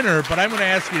 you're a winner, but I'm going to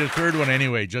ask you the third one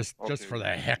anyway, just for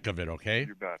the heck of it, okay?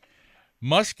 You bet.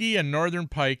 Muskie and northern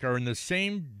pike are in the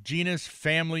same genus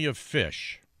family of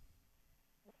fish.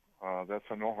 That's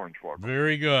a no Hornswoggle.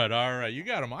 Very good. All right, you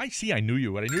got them. I knew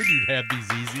you would. I knew you'd have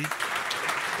these easy.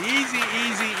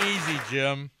 Easy,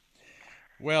 Jim.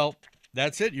 Well,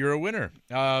 that's it. You're a winner.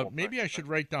 Maybe I should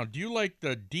write down. Do you like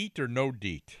the DEET or no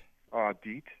DEET?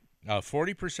 DEET.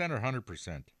 40% or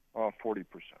 100%? 40%.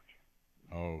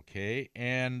 Okay.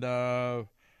 And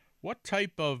what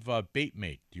type of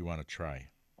Baitmate do you want to try?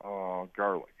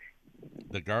 Garlic.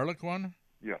 The garlic one?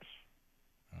 Yes.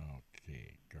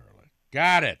 Okay, garlic.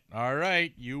 Got it. All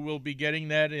right. You will be getting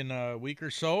that in a week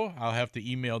or so. I'll have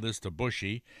to email this to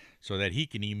Bushy so that he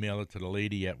can email it to the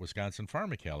lady at Wisconsin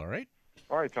Pharmacal, all right?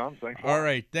 All right, Tom. Thanks. All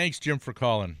right. Thanks, Jim, for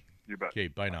calling. You bet. Okay,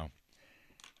 bye now.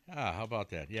 How about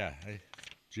that? Yeah.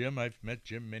 Jim, I've met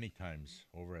Jim many times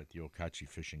over at the Okachi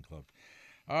Fishing Club.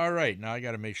 All right, now I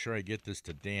got to make sure I get this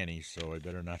to Danny, so I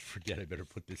better not forget. I better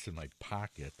put this in my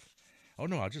pocket. Oh,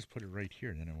 no, I'll just put it right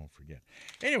here, and then I won't forget.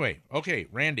 Anyway, okay,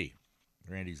 Randy.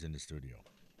 Randy's in the studio.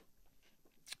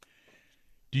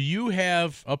 Do you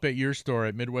have, up at your store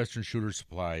at Midwestern Shooter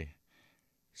Supply,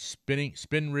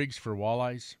 spin rigs for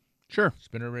walleyes? Sure.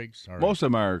 Spinner rigs? All right. Most of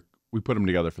them are, we put them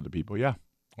together for the people, yeah.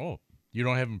 Oh, you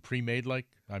don't have them pre-made like?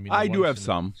 I do have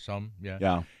some. Some, yeah.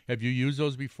 Yeah. Have you used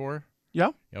those before?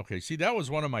 Yeah. Okay. See, that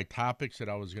was one of my topics that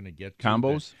I was going to get to.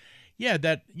 Combos? You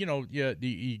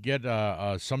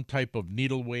get some type of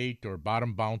needle weight or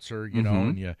bottom bouncer,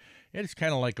 and it's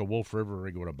kind of like a Wolf River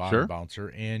rig with a bottom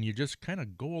bouncer, and you just kind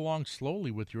of go along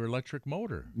slowly with your electric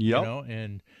motor. Yep.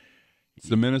 And it's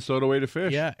the Minnesota way to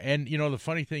fish. Yeah, and the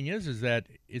funny thing is that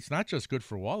it's not just good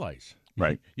for walleyes.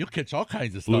 Right. You'll catch all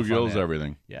kinds of stuff. Bluegills,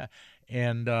 everything. Yeah.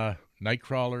 And night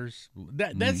crawlers.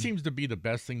 That seems to be the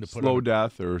best thing to put Slow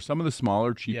death or some of the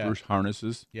smaller, cheaper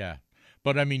harnesses. Yeah.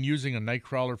 But, using a night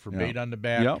crawler for bait on the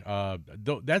back,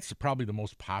 that's probably the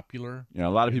most popular. Yeah, a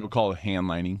lot of people call it hand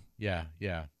lining. Yeah,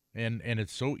 yeah. And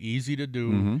it's so easy to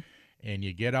do. And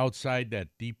you get outside that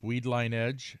deep weed line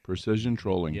edge. Precision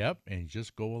trolling. Yep, and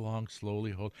just go along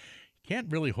slowly. You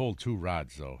can't really hold two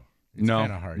rods, though. It's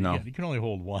kind of hard. No. You can only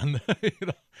hold one.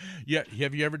 Yeah.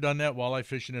 Have you ever done that walleye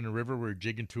fishing in a river where you're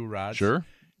jigging two rods? Sure.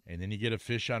 And then you get a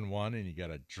fish on one, and you got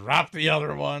to drop the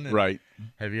other one. Right.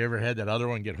 Have you ever had that other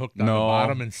one get hooked on the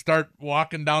bottom and start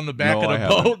walking down the back of the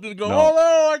boat and go, no,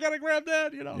 I got to grab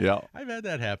that? Yeah. I've had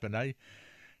that happen.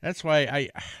 That's why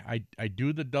I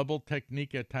do the double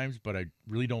technique at times, but I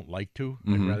really don't like to.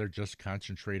 I'd rather just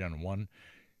concentrate on one.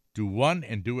 Do one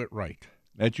and do it right.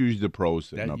 That's usually the pros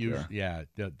sitting up there. Yeah,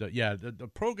 the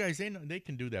pro guys, they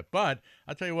can do that. But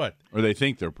I'll tell you what. Or they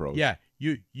think they're pros. Yeah,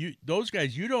 those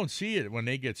guys, you don't see it when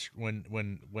they get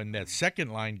when that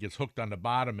second line gets hooked on the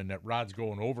bottom and that rod's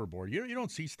going overboard. You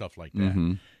don't see stuff like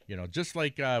that. Just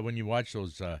like when you watch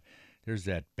those. There's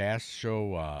that bass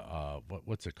show.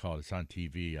 What's it called? It's on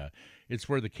TV. It's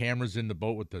where the camera's in the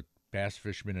boat with the bass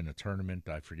fishermen in a tournament.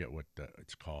 I forget what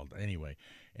it's called. Anyway,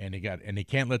 and they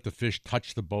can't let the fish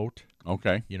touch the boat.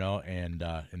 Okay. And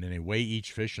then they weigh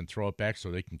each fish and throw it back so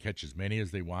they can catch as many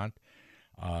as they want.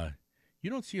 You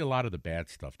don't see a lot of the bad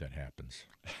stuff that happens.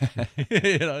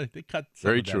 They cut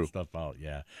some of that stuff out.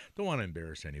 Yeah, don't want to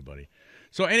embarrass anybody.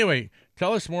 So anyway,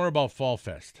 tell us more about Fall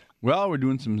Fest. Well, we're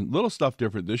doing some little stuff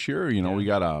different this year. We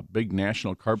got a big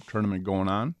national carp tournament going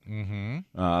on.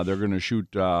 They're going to shoot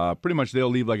pretty much. They'll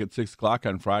leave like at 6 o'clock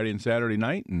on Friday and Saturday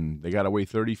night, and they got to weigh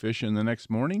 30 fish in the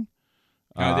next morning.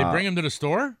 They bring them to the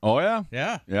store? Oh, yeah.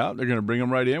 Yeah. Yeah, they're going to bring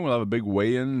them right in. We'll have a big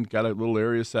weigh-in, got a little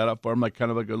area set up for them, like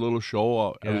kind of like a little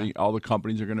show. All the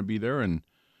companies are going to be there, and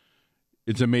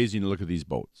it's amazing to look at these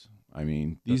boats. I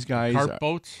mean, these guys. Carp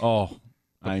boats? Oh,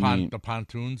 the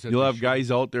pontoons. You'll have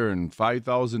guys out there in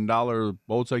 $5,000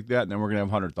 boats like that, and then we're going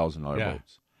to have $100,000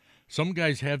 boats. Some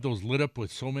guys have those lit up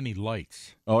with so many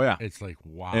lights. Oh, yeah. It's like,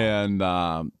 wow. And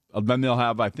then they'll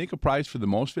have, I think, a prize for the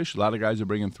most fish. A lot of guys are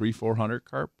bringing 300-400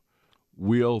 carp.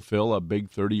 We'll fill a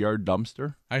big 30-yard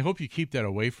dumpster. I hope you keep that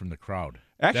away from the crowd.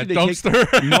 Actually, that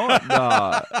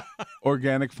dumpster.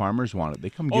 Organic farmers want it. They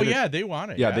come get it. Oh, yeah, they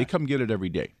want it. Yeah, they come get it every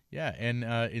day. Yeah, and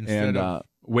instead of...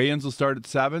 weigh-ins will start at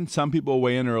 7. Some people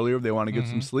weigh in earlier if they want to get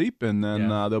some sleep, and then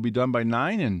they'll be done by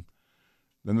 9, and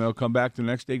then they'll come back the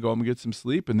next day, go home and get some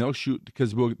sleep, and they'll shoot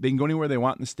because they can go anywhere they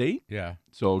want in the state. Yeah.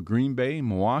 So Green Bay,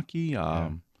 Milwaukee,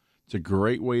 it's a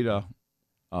great way to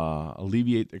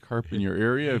alleviate the carp in your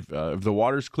area. If the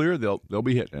water's clear, they'll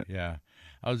be hitting it. Yeah.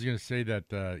 I was going to say that,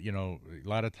 a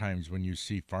lot of times when you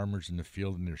see farmers in the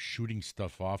field and they're shooting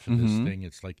stuff off of this thing,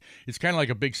 it's kind of like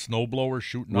a big snowblower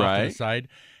shooting off to the side.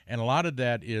 And a lot of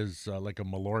that is like a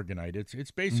Milorganite.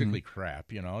 It's basically crap,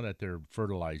 that they're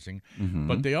fertilizing.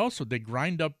 But they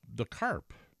grind up the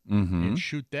carp and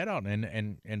shoot that out.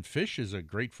 And fish is a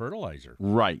great fertilizer.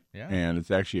 Right. Yeah. And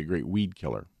it's actually a great weed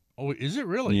killer. Oh, is it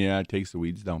really? Yeah, it takes the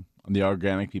weeds down. The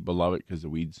organic people love it because the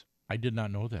weeds. I did not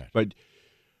know that. But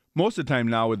most of the time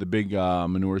now with the big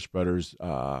manure spreaders, they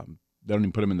don't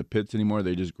even put them in the pits anymore.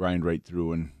 They just grind right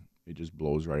through and it just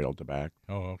blows right out the back.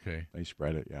 Oh, okay. They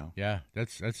spread it, yeah. Yeah,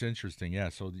 that's interesting. Yeah.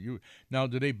 So now,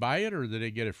 do they buy it or do they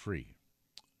get it free?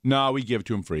 No, we give it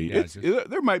to them free. Yeah,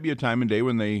 there might be a time and day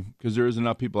when because there is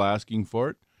enough people asking for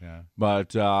it. Yeah. But,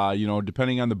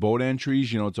 depending on the boat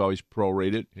entries, it's always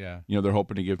prorated. Yeah. They're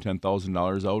hoping to give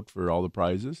 $10,000 out for all the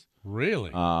prizes. Really?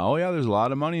 Oh, yeah, there's a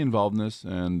lot of money involved in this.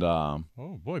 And oh,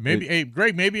 boy. Maybe,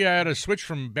 Greg, maybe I ought to switch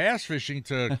from bass fishing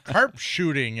to carp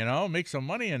shooting, make some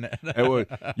money in it.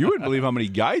 You wouldn't believe how many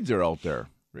guides are out there.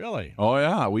 Really? Oh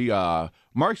yeah, we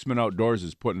Marksman Outdoors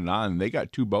is putting it on. They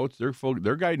got 2 boats.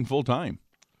 They're guiding full time.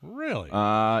 Really?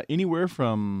 Anywhere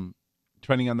from,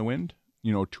 depending on the wind,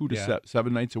 2 to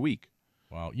 7 nights a week.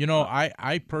 Wow.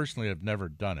 I personally have never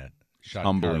done it.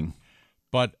 Humbling.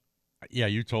 But yeah,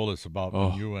 you told us about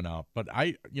when you went out. But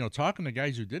talking to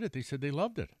guys who did it, they said they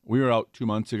loved it. We were out 2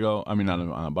 months ago. I mean,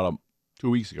 about 2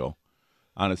 weeks ago,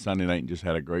 on a Sunday night, and just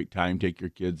had a great time. Take your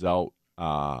kids out.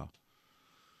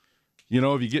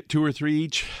 If you get 2 or 3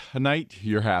 each a night,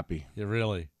 you're happy. Yeah,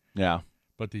 really. Yeah.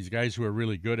 But these guys who are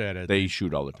really good at it, they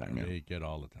shoot all the time. They get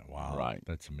all the time. Wow. Right.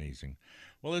 That's amazing.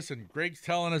 Well, listen, Greg's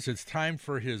telling us it's time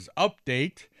for his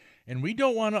update, and we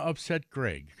don't want to upset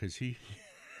Greg because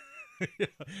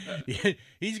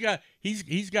he's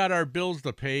got our bills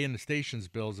to pay and the station's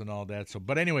bills and all that. So,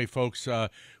 but anyway, folks,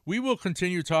 we will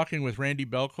continue talking with Randy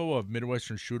Belko of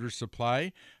Midwestern Shooter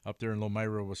Supply up there in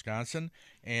Lomira, Wisconsin,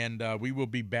 and we will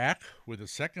be back with a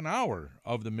second hour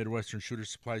of the Midwestern Shooter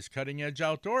Supply's Cutting Edge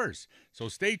Outdoors. So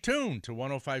stay tuned to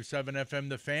 105.7 FM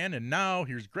The Fan, and now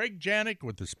here's Greg Janik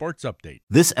with the Sports Update.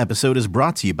 This episode is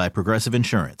brought to you by Progressive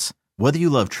Insurance. Whether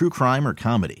you love true crime or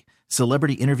comedy,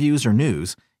 celebrity interviews or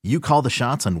news, you call the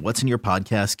shots on what's in your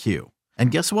podcast queue.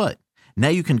 And guess what? Now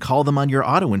you can call them on your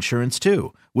auto insurance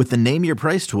too with the Name Your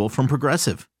Price tool from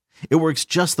Progressive. It works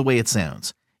just the way it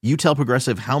sounds. You tell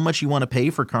Progressive how much you want to pay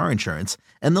for car insurance,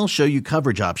 and they'll show you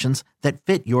coverage options that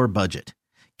fit your budget.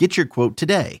 Get your quote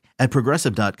today at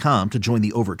Progressive.com to join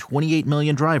the over 28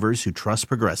 million drivers who trust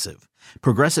Progressive.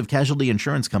 Progressive Casualty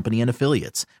Insurance Company and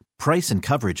Affiliates. Price and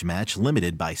coverage match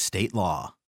limited by state law.